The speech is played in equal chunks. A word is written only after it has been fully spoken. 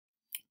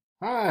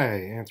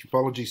Hi,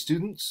 anthropology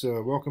students.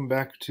 Welcome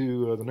back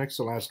to the next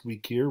to last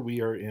week here. We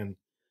are in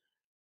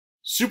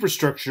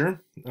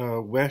Superstructure,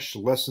 Wesch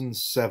Lesson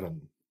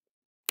 7.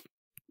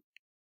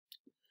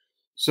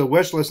 So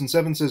Wesch Lesson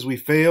 7 says we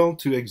fail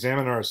to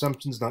examine our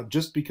assumptions not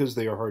just because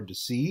they are hard to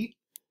see,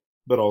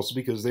 but also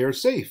because they are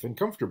safe and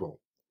comfortable.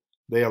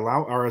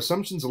 Our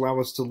assumptions allow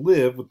us to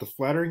live with the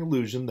flattering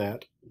illusion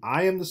that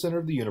I am the center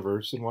of the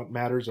universe and what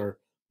matters are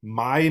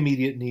my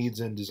immediate needs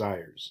and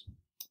desires.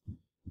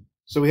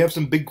 So we have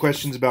some big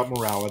questions about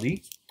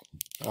morality.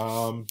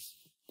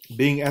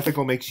 Being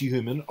ethical makes you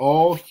human.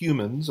 All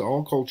humans,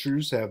 all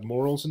cultures have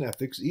morals and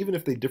ethics, even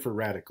if they differ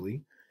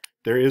radically.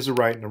 There is a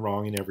right and a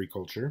wrong in every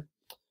culture.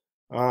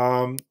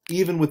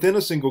 Even within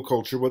a single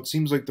culture, what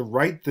seems like the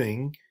right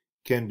thing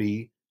can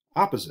be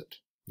opposite.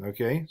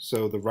 Okay,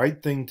 so the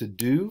right thing to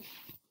do,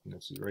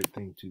 that's the right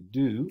thing to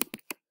do,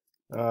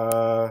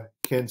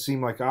 can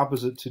seem like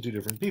opposite to two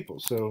different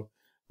people. So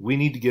we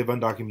need to give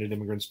undocumented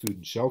immigrants food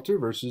and shelter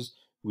versus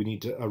we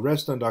need to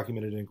arrest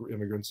undocumented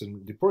immigrants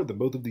and deport them.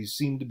 Both of these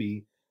seem to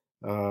be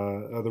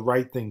the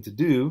right thing to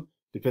do,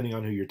 depending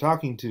on who you're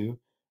talking to,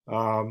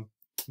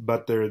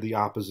 but they're the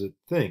opposite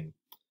thing.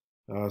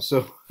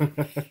 So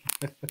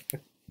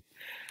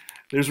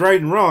there's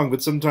right and wrong,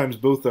 but sometimes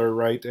both are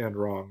right and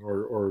wrong,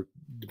 or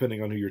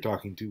depending on who you're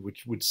talking to,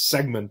 which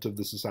segment of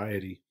the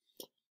society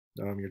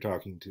you're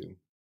talking to.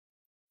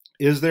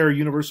 Is there a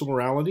universal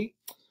morality?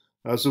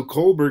 So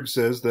Kohlberg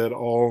says that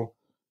all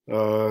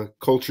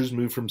cultures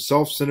move from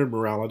self-centered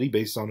morality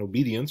based on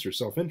obedience or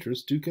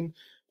self-interest to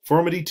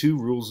conformity to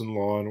rules and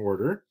law and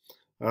order,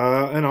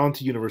 and on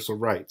to universal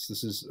rights.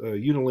 This is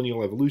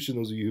unilineal evolution.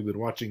 Those of you who've been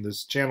watching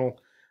this channel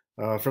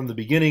from the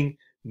beginning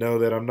know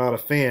that I'm not a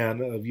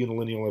fan of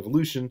unilineal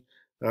evolution.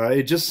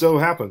 It just so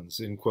happens,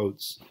 in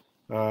quotes,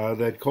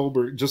 that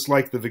Kohlberg, just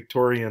like the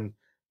Victorian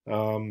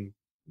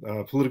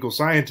political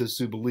scientists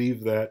who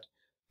believe that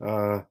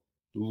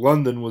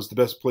London was the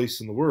best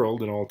place in the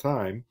world in all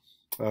time,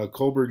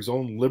 Kohlberg's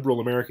own liberal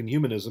American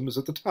humanism is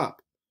at the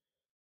top.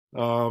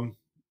 Turiel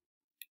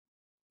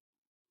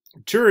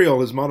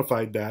has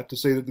modified that to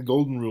say that the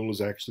golden rule is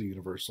actually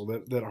universal,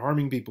 that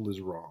harming people is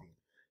wrong.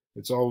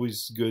 It's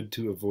always good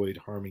to avoid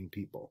harming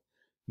people.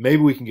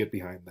 Maybe we can get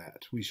behind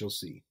that. We shall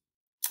see.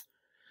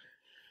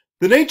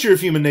 The nature of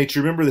human nature,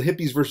 remember the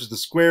hippies versus the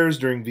squares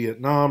during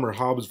Vietnam, or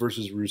Hobbes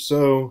versus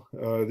Rousseau.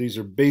 These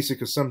are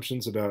basic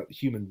assumptions about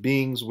human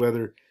beings,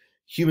 whether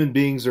human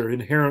beings are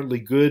inherently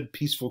good,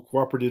 peaceful,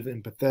 cooperative,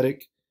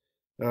 empathic,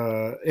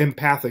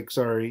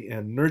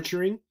 and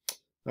nurturing.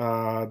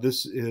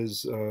 This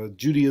is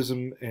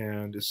Judaism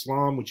and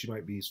Islam, which you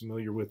might be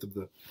familiar with, of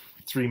the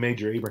three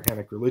major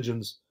Abrahamic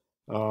religions.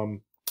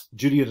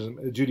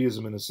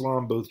 Judaism and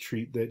Islam both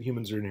treat that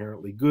humans are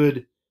inherently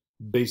good.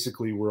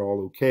 Basically, we're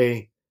all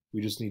okay.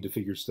 We just need to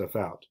figure stuff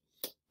out.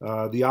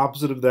 The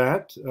opposite of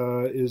that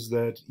is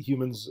that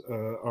humans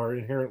are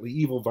inherently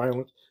evil,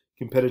 violent,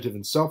 competitive,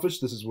 and selfish.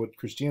 This is what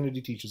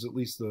Christianity teaches, at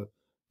least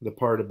the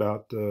part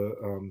about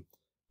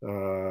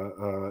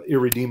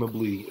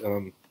irredeemably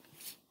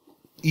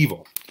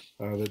evil,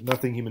 that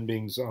nothing human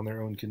beings on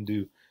their own can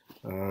do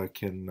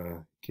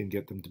can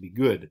get them to be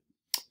good,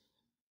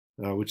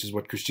 which is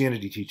what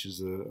Christianity teaches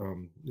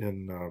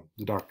in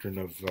the doctrine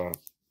of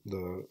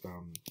the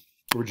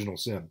original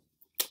sin.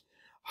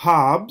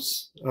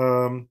 Hobbes,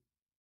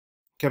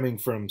 coming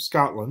from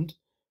Scotland,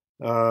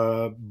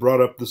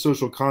 brought up the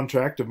social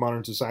contract of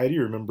modern society.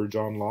 Remember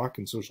John Locke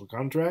and Social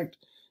Contract?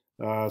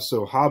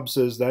 So Hobbes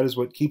says that is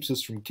what keeps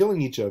us from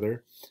killing each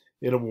other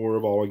in a war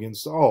of all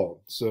against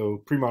all.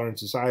 So pre-modern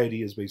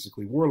society is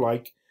basically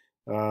warlike,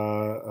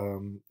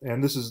 and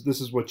this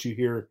is what you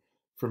hear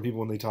from people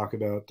when they talk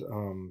about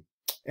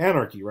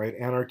anarchy, right?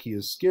 Anarchy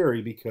is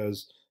scary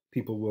because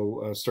people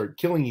will start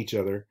killing each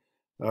other.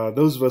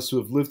 Those of us who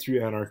have lived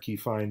through anarchy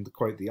find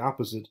quite the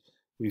opposite.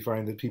 We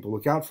find that people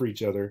look out for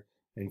each other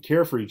and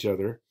care for each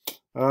other.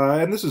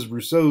 And this is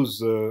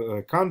Rousseau's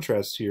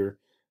contrast here.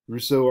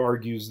 Rousseau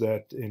argues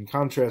that, in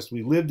contrast,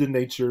 we lived in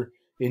nature,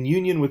 in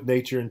union with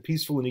nature, in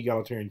peaceful and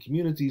egalitarian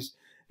communities,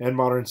 and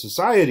modern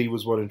society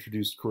was what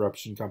introduced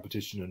corruption,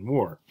 competition, and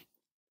war.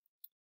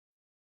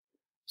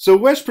 So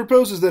Wesch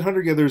proposes that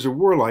hunter-gatherers are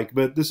warlike,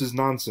 but this is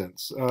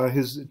nonsense.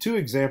 His two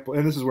examples,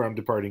 and this is where I'm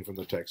departing from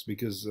the text,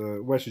 because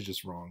Wesch is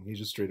just wrong. He's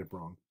just straight up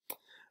wrong.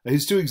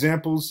 His two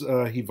examples,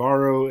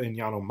 Jivaro and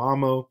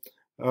Yanomamo,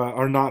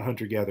 are not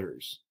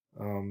hunter-gatherers.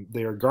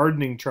 They are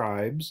gardening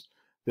tribes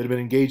that have been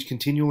engaged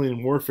continually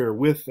in warfare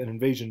with and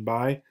invasion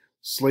by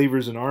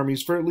slavers and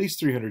armies for at least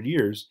 300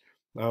 years,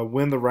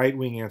 when the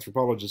right-wing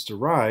anthropologists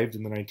arrived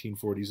in the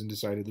 1940s and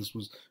decided this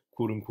was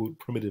quote-unquote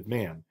primitive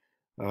man.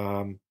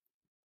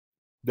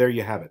 There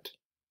you have it.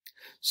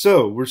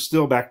 So we're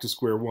still back to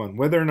square one.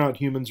 Whether or not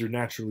humans are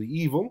naturally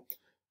evil,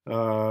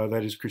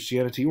 that is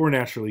Christianity, or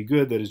naturally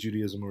good, that is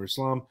Judaism or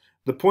Islam,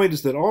 the point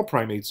is that all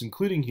primates,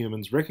 including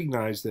humans,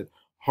 recognize that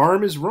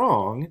harm is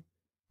wrong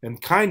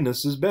and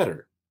kindness is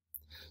better.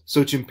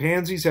 So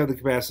chimpanzees have the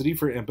capacity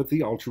for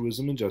empathy,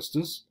 altruism, and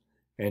justice,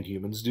 and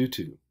humans do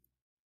too.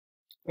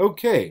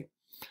 Okay,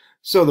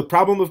 so the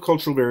problem of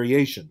cultural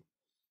variation.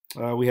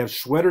 We have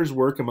Schwetter's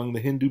work among the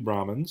Hindu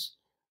Brahmins.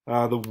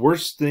 The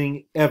worst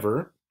thing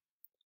ever,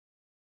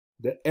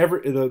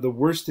 the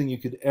worst thing you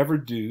could ever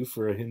do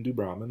for a Hindu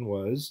Brahmin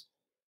was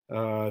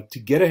to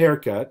get a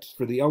haircut,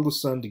 for the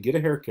eldest son to get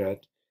a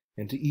haircut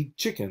and to eat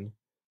chicken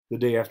the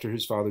day after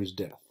his father's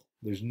death.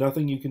 There's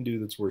nothing you can do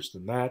that's worse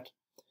than that.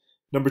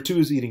 Number 2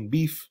 is eating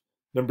beef.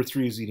 Number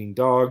 3 is eating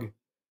dog.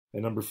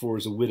 And number 4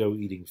 is a widow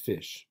eating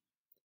fish.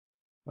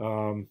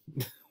 We're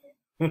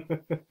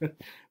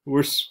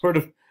sort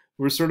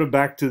of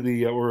back to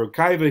the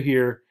Orokaiva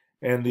here,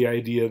 and the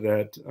idea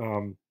that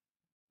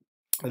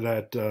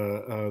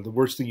the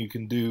worst thing you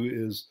can do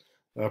is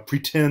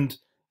pretend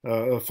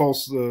a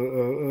false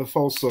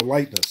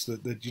lightness,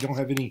 that you don't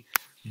have any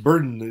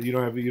burden, that you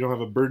don't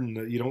have a burden,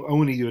 that you don't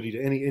owe anybody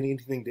to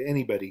anything to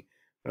anybody,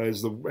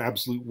 is the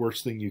absolute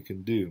worst thing you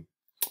can do.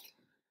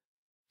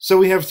 So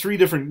we have 3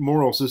 different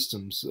moral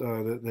systems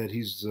that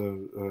he's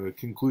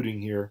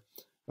concluding here.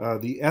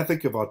 The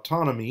ethic of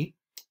autonomy,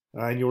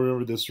 and you'll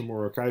remember this from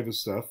Orokaiva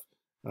stuff.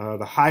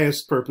 The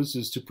highest purpose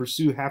is to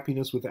pursue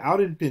happiness without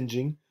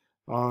impinging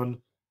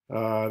on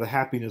the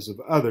happiness of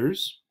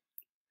others.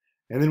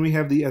 And then we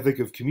have the ethic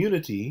of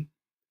community,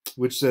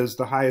 which says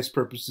the highest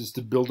purpose is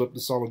to build up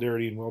the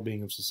solidarity and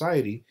well-being of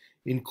society,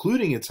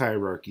 including its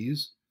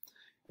hierarchies.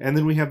 And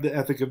then we have the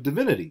ethic of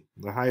divinity.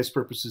 The highest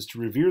purpose is to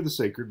revere the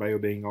sacred by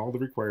obeying all the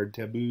required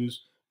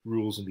taboos,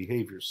 rules, and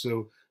behaviors.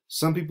 So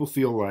some people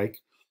feel like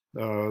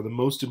the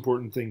most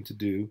important thing to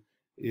do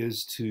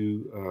is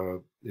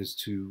to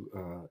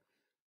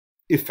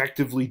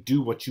effectively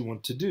do what you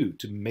want to do,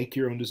 to make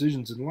your own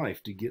decisions in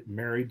life, to get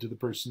married to the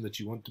person that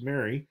you want to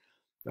marry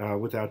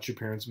without your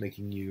parents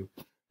making you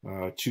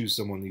choose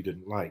someone you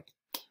didn't like.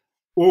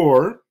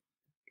 Or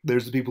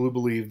there's the people who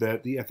believe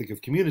that the ethic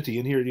of community,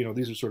 and here,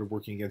 these are sort of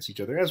working against each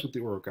other, as with the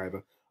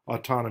Orokaiva,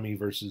 autonomy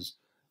versus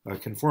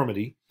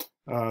conformity.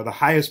 The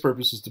highest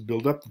purpose is to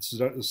build up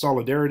the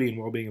solidarity and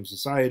well-being of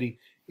society,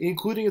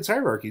 including its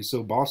hierarchies.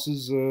 So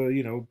bosses,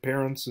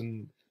 parents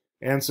and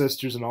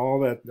ancestors and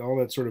all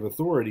that sort of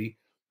authority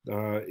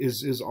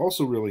is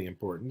also really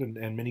important,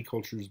 and many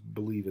cultures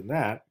believe in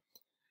that.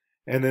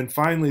 And then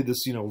finally,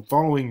 this,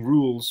 following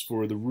rules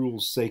for the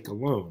rules' sake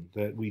alone,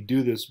 that we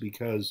do this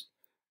because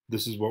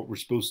this is what we're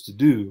supposed to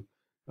do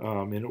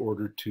in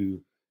order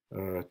to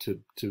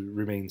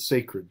remain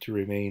sacred, to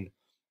remain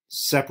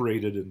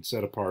separated and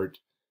set apart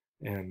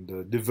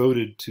and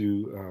devoted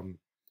to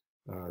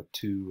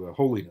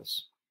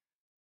holiness,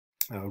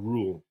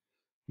 rule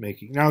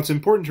making. Now, it's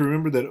important to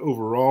remember that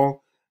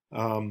overall,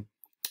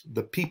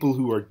 the people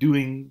who are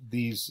doing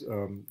these,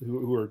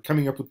 who are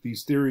coming up with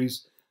these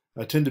theories,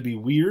 tend to be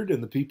weird,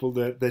 and the people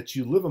that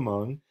you live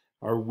among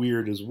are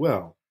weird as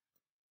well.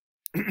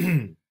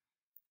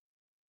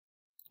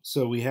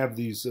 So we have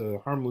these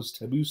harmless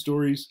taboo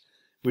stories,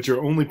 which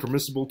are only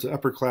permissible to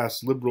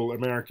upper-class liberal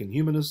American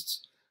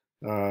humanists,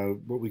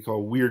 what we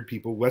call weird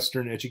people,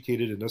 Western,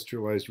 educated,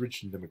 industrialized,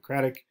 rich, and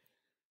democratic.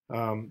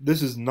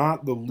 This is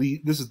not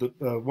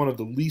one of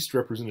the least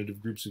representative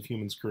groups of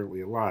humans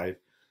currently alive.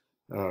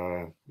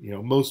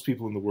 Most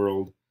people in the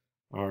world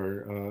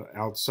are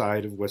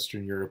outside of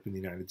Western Europe and the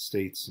United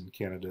States and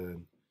Canada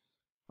and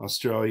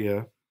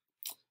Australia.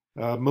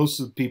 Most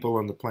of the people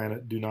on the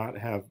planet do not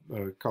have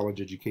a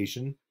college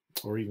education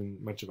or even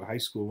much of a high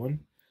school one.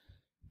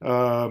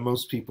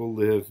 Most people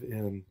live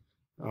in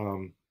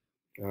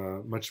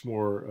much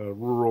more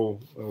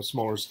rural,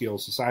 smaller scale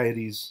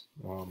societies,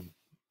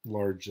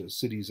 large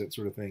cities, that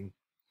sort of thing.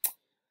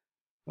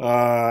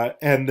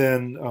 And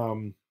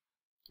then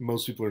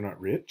most people are not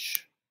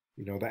rich.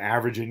 The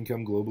average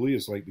income globally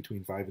is like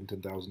between $5,000 and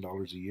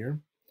 $10,000 a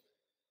year.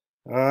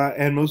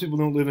 And most people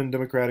don't live in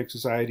democratic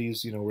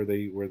societies, where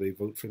they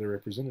vote for their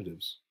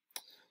representatives.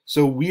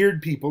 So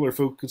weird people are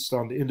focused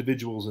on the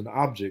individuals and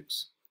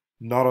objects,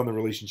 not on the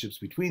relationships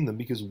between them,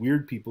 because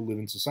weird people live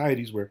in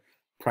societies where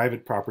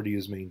private property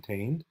is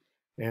maintained.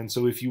 And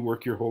so if you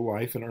work your whole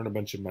life and earn a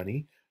bunch of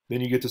money,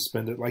 then you get to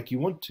spend it like you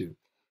want to.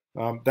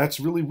 That's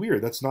really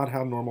weird. That's not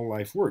how normal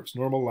life works.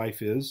 Normal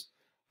life is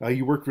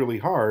you work really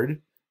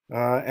hard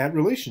at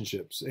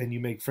relationships, and you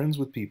make friends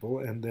with people,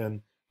 and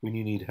then when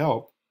you need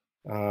help,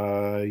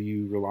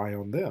 you rely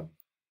on them.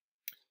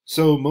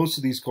 So most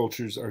of these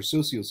cultures are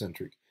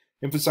sociocentric,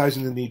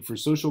 emphasizing the need for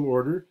social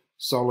order,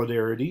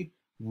 solidarity,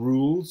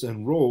 rules,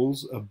 and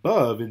roles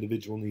above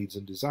individual needs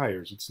and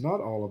desires. It's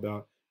not all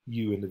about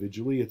you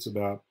individually. It's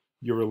about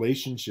your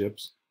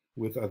relationships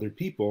with other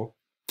people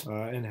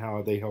and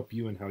how they help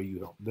you and how you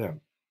help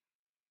them.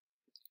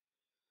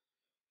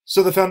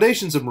 So the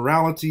foundations of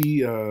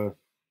morality,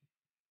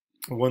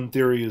 one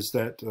theory is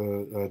that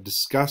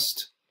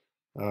disgust,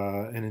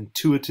 an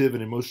intuitive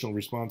and emotional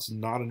response,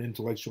 not an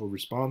intellectual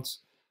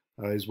response,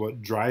 is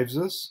what drives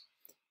us.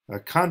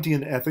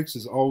 Kantian ethics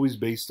is always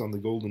based on the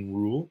golden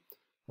rule.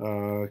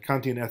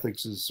 Kantian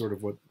ethics is sort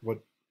of what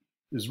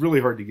is really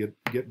hard to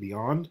get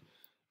beyond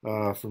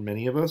for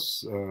many of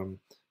us.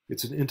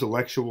 It's an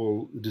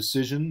intellectual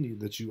decision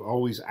that you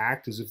always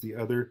act as if the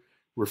other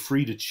were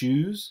free to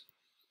choose.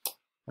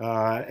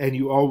 and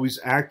you always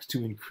act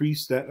to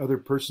increase that other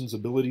person's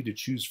ability to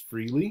choose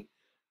freely.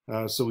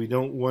 So we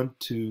don't want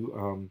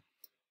to.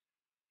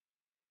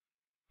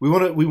 We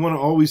want to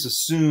always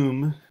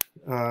assume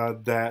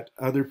that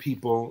other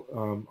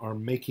people are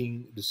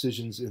making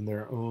decisions in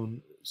their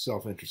own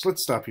self-interest.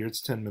 Let's stop here.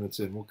 It's 10 minutes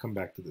in. We'll come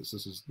back to this.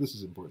 This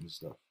is important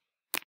stuff.